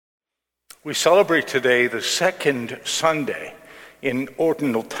We celebrate today the second Sunday in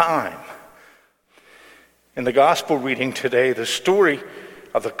ordinal time. In the gospel reading today, the story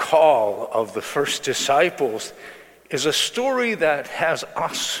of the call of the first disciples is a story that has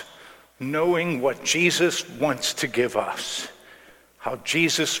us knowing what Jesus wants to give us, how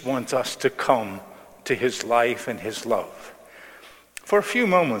Jesus wants us to come to his life and his love. For a few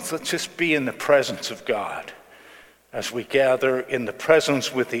moments, let's just be in the presence of God. As we gather in the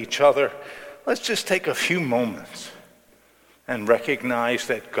presence with each other, let's just take a few moments and recognize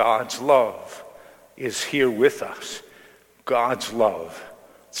that God's love is here with us. God's love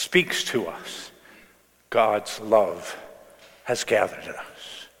speaks to us. God's love has gathered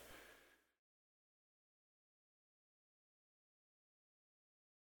us.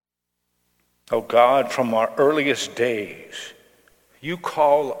 Oh God, from our earliest days, you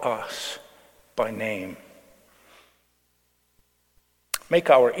call us by name. Make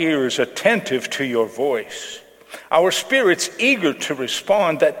our ears attentive to your voice, our spirits eager to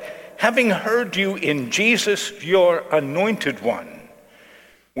respond, that having heard you in Jesus, your anointed one,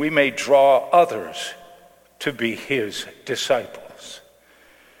 we may draw others to be his disciples.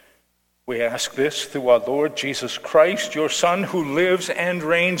 We ask this through our Lord Jesus Christ, your Son, who lives and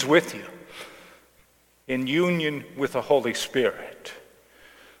reigns with you in union with the Holy Spirit,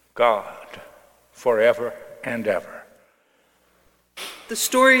 God, forever and ever. The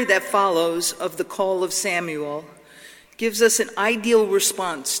story that follows of the call of Samuel gives us an ideal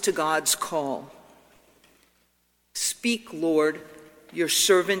response to God's call. Speak, Lord, your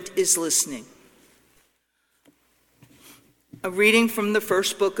servant is listening. A reading from the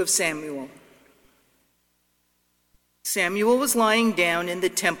first book of Samuel. Samuel was lying down in the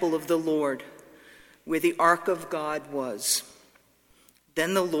temple of the Lord, where the ark of God was.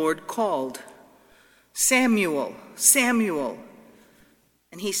 Then the Lord called, "Samuel, Samuel."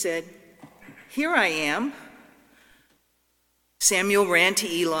 And he said, "Here I am." Samuel ran to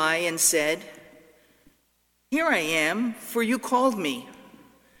Eli and said, "Here I am, for you called me."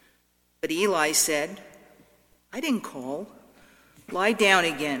 But Eli said, "I didn't call. Lie down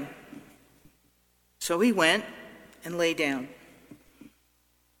again." So he went and lay down.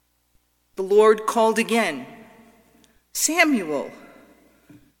 The Lord called again, "Samuel."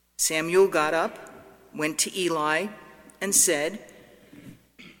 Samuel got up, went to Eli, and said,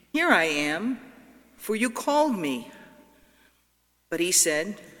 "Here I am, for you called me." But he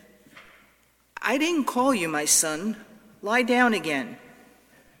said, "I didn't call you, my son. Lie down again."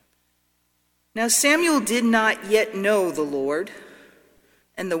 Now Samuel did not yet know the Lord,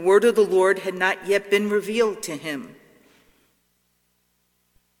 and the word of the Lord had not yet been revealed to him.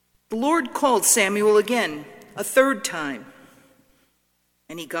 The Lord called Samuel again, a third time.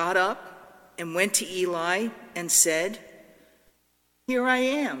 And he got up and went to Eli and said, "Here I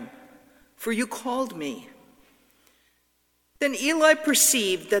am, for you called me." Then Eli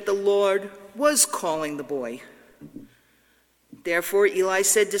perceived that the Lord was calling the boy. Therefore Eli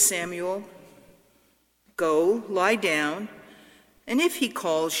said to Samuel, "Go, lie down, and if he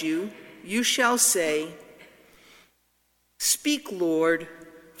calls you, you shall say, 'Speak, Lord,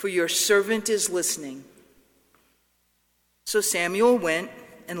 for your servant is listening.'" So Samuel went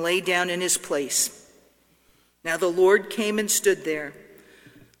and lay down in his place. Now the Lord came and stood there,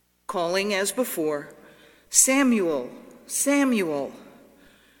 calling as before, "Samuel, Samuel."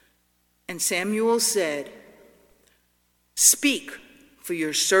 And Samuel said, "Speak, for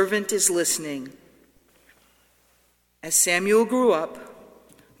your servant is listening." As Samuel grew up,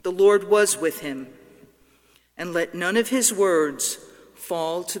 the Lord was with him, and let none of his words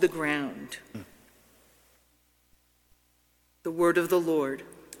fall to the ground. The word of the Lord.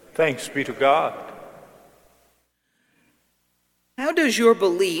 Thanks be to God. How does your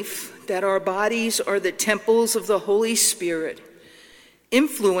belief that our bodies are the temples of the Holy Spirit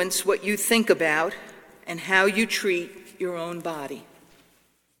influence what you think about and how you treat your own body?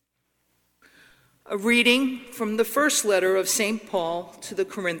 A reading from the first letter of St. Paul to the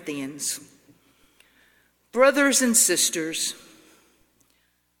Corinthians. Brothers and sisters,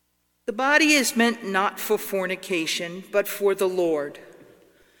 the body is meant not for fornication, but for the Lord,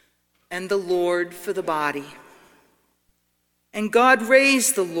 and the Lord for the body. And God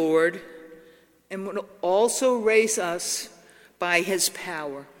raised the Lord and will also raise us by his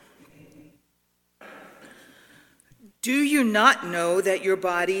power. Do you not know that your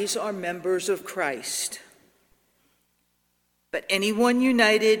bodies are members of Christ? But anyone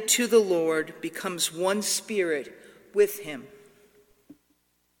united to the Lord becomes one spirit with him.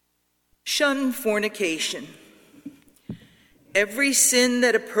 Shun fornication. Every sin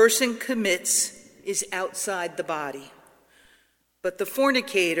that a person commits is outside the body. but the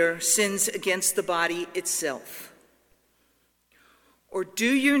fornicator sins against the body itself. Or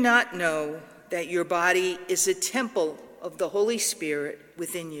do you not know that your body is a temple of the Holy Spirit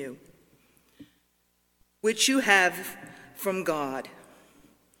within you, which you have from God,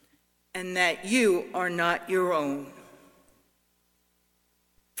 and that you are not your own?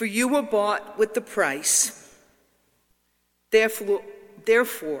 For you were bought with the price.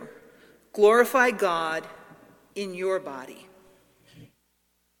 Therefore, glorify God in your body.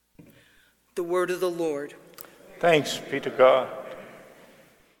 The word of the Lord. Thanks be to God.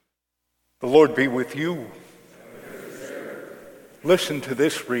 The Lord be with you. Listen to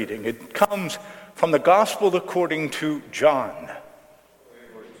this reading. It comes from the Gospel according to John.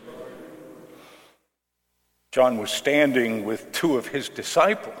 John was standing with two of his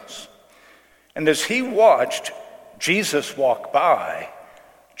disciples, and as he watched Jesus walk by,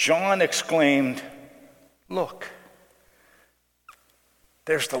 John exclaimed, "Look,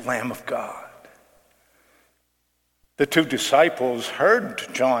 there's the Lamb of God." The two disciples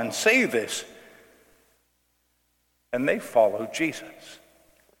heard John say this, and they followed Jesus.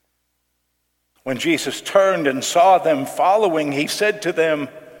 When Jesus turned and saw them following, he said to them,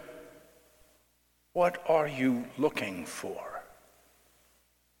 "What are you looking for?"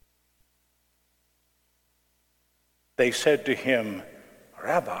 They said to him,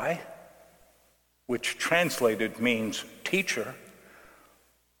 "Rabbi," which translated means teacher,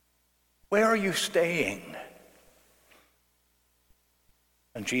 "where are you staying?"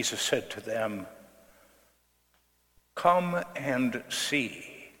 And Jesus said to them, "Come and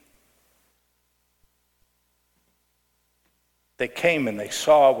see." They came and they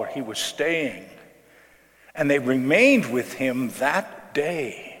saw where he was staying, and they remained with him that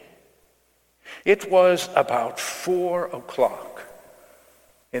day. It was about 4:00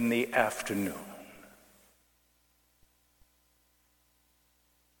 in the afternoon.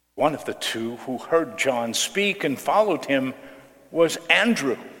 One of the two who heard John speak and followed him was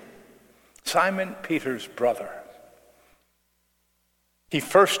Andrew, Simon Peter's brother. He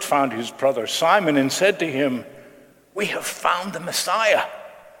first found his brother Simon and said to him, "We have found the Messiah,"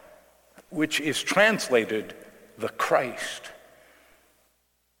 which is translated the Christ.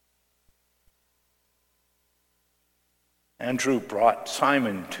 Andrew brought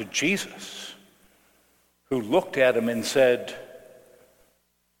Simon to Jesus, who looked at him and said,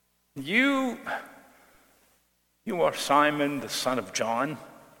 You are Simon, the son of John.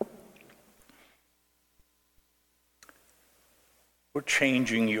 We're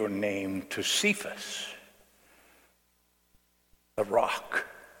changing your name to Cephas, the rock,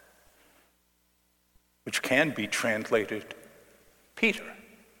 which can be translated Peter.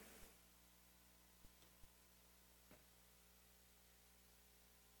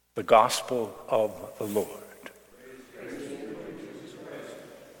 The Gospel of the Lord.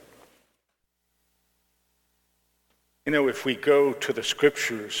 You know, if we go to the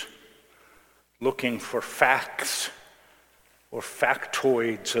Scriptures looking for facts or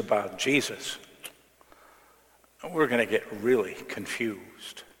factoids about Jesus, we're going to get really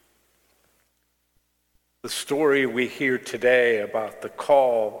confused. The story we hear today about the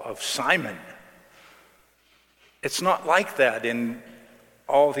call of Simon, it's not like that in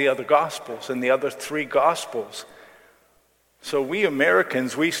all the other Gospels, in the other three Gospels. So we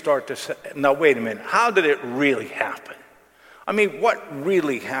Americans, we start to say, now wait a minute, how did it really happen? I mean, what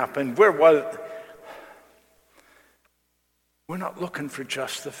really happened? Where was it? We're not looking for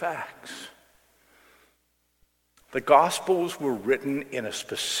just the facts. The Gospels were written in a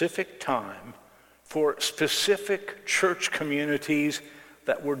specific time for specific church communities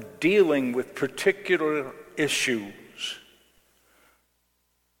that were dealing with particular issues.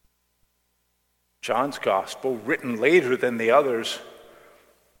 John's Gospel, written later than the others,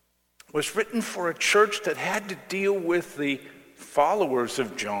 was written for a church that had to deal with the followers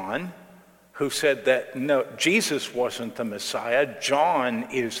of John, who said that no, Jesus wasn't the Messiah,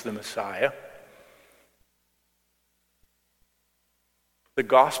 John is the Messiah. The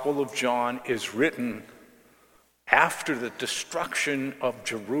Gospel of John is written after the destruction of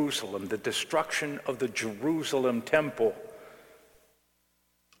Jerusalem, the destruction of the Jerusalem temple.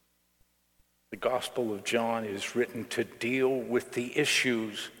 The Gospel of John is written to deal with the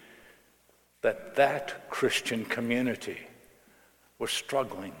issues that Christian community was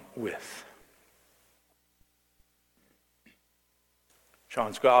struggling with.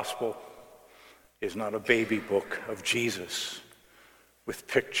 John's Gospel is not a baby book of Jesus with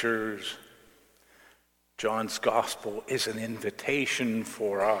pictures. John's Gospel is an invitation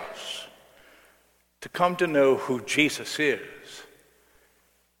for us to come to know who Jesus is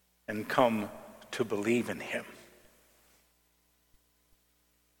and come to believe in him.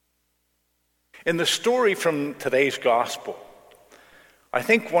 In the story from today's gospel, I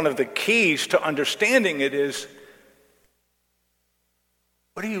think one of the keys to understanding it is,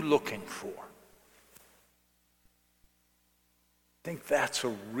 what are you looking for? I think that's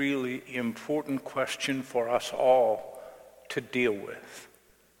a really important question for us all to deal with.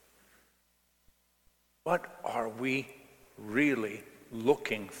 What are we really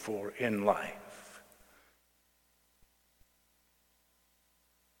looking for in life?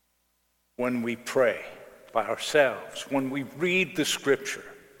 When we pray by ourselves, when we read the scripture,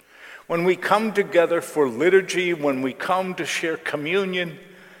 when we come together for liturgy, when we come to share communion,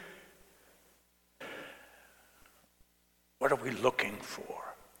 what are we looking for?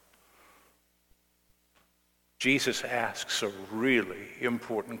 Jesus asks a really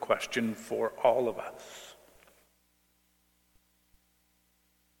important question for all of us.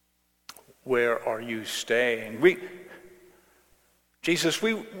 Where are you staying? Jesus,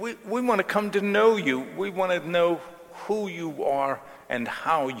 we want to come to know you. We want to know who you are and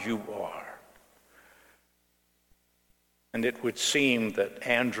how you are. And it would seem that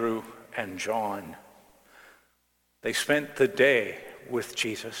Andrew and John, they spent the day with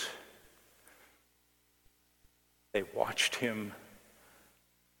Jesus. They watched him.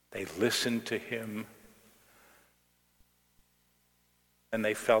 They listened to him. And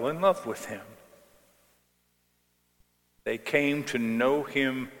they fell in love with him. They came to know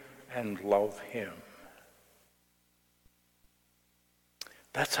him and love him.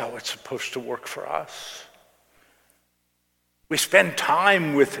 That's how it's supposed to work for us. We spend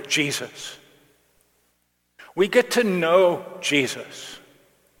time with Jesus. We get to know Jesus.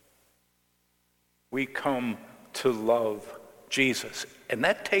 We come to love Jesus. And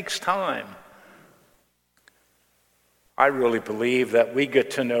that takes time. I really believe that we get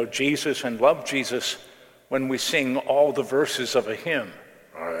to know Jesus and love Jesus when we sing all the verses of a hymn.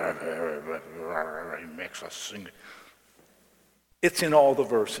 He makes us sing. It's in all the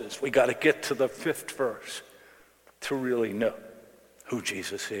verses. We got to get to the 5th verse to really know who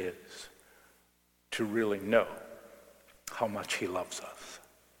Jesus is, to really know how much he loves us.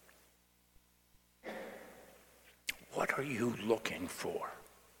 What are you looking for?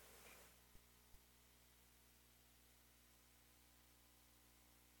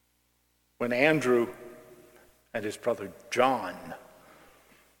 When Andrew and his brother John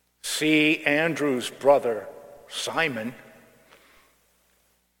see Andrew's brother Simon,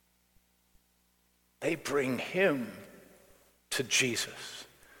 they bring him to Jesus.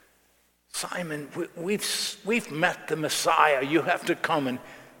 Simon, we've met the Messiah. You have to come and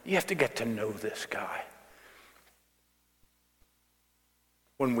you have to get to know this guy.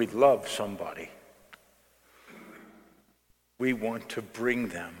 When we love somebody, we want to bring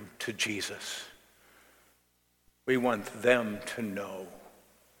them to Jesus. We want them to know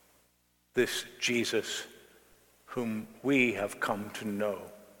this Jesus whom we have come to know,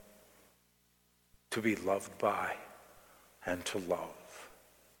 to be loved by, and to love.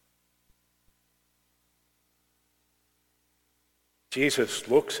 Jesus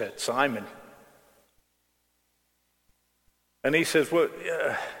looks at Simon and he says, well,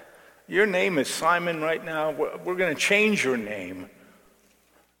 your name is Simon right now. We're going to change your name.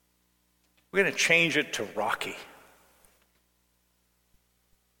 We're going to change it to Rocky.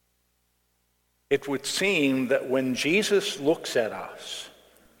 It would seem that when Jesus looks at us,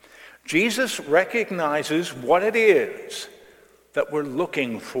 Jesus recognizes what it is that we're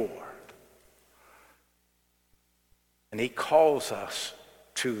looking for. And he calls us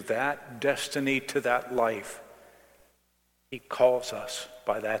to that destiny, to that life. He calls us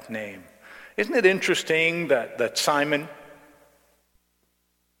by that name. Isn't it interesting that Simon,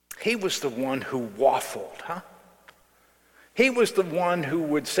 he was the one who waffled, huh? He was the one who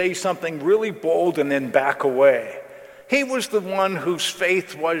would say something really bold and then back away. He was the one whose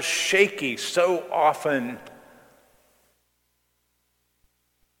faith was shaky so often.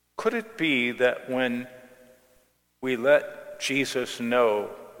 Could it be that when we let Jesus know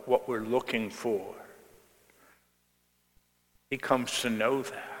what we're looking for, he comes to know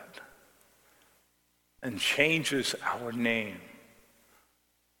that and changes our name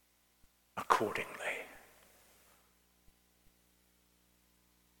accordingly?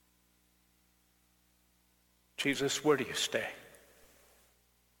 Jesus, where do you stay?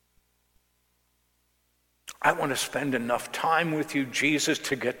 I want to spend enough time with you, Jesus,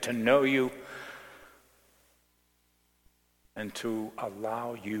 to get to know you and to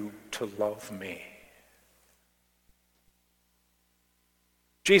allow you to love me.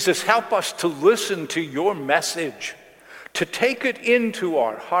 Jesus, help us to listen to your message, to take it into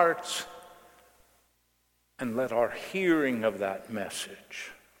our hearts, and let our hearing of that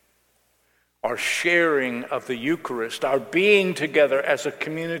message our sharing of the Eucharist, our being together as a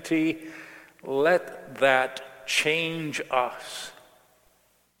community, let that change us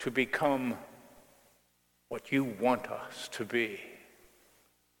to become what you want us to be.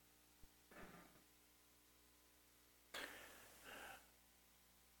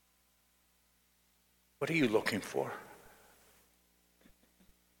 What are you looking for?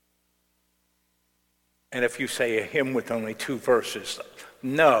 And if you say a hymn with only 2 verses,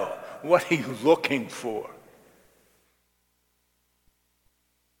 no. What are you looking for?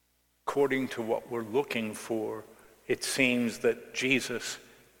 According to what we're looking for, it seems that Jesus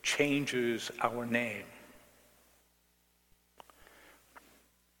changes our name.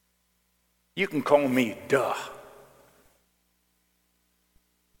 You can call me Duh.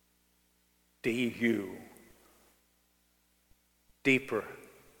 D-U. Deeper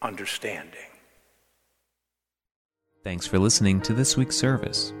understanding. Thanks for listening to this week's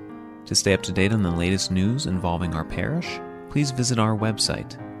service. To stay up to date on the latest news involving our parish, please visit our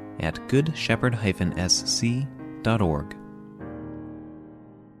website at goodshepherd-sc.org.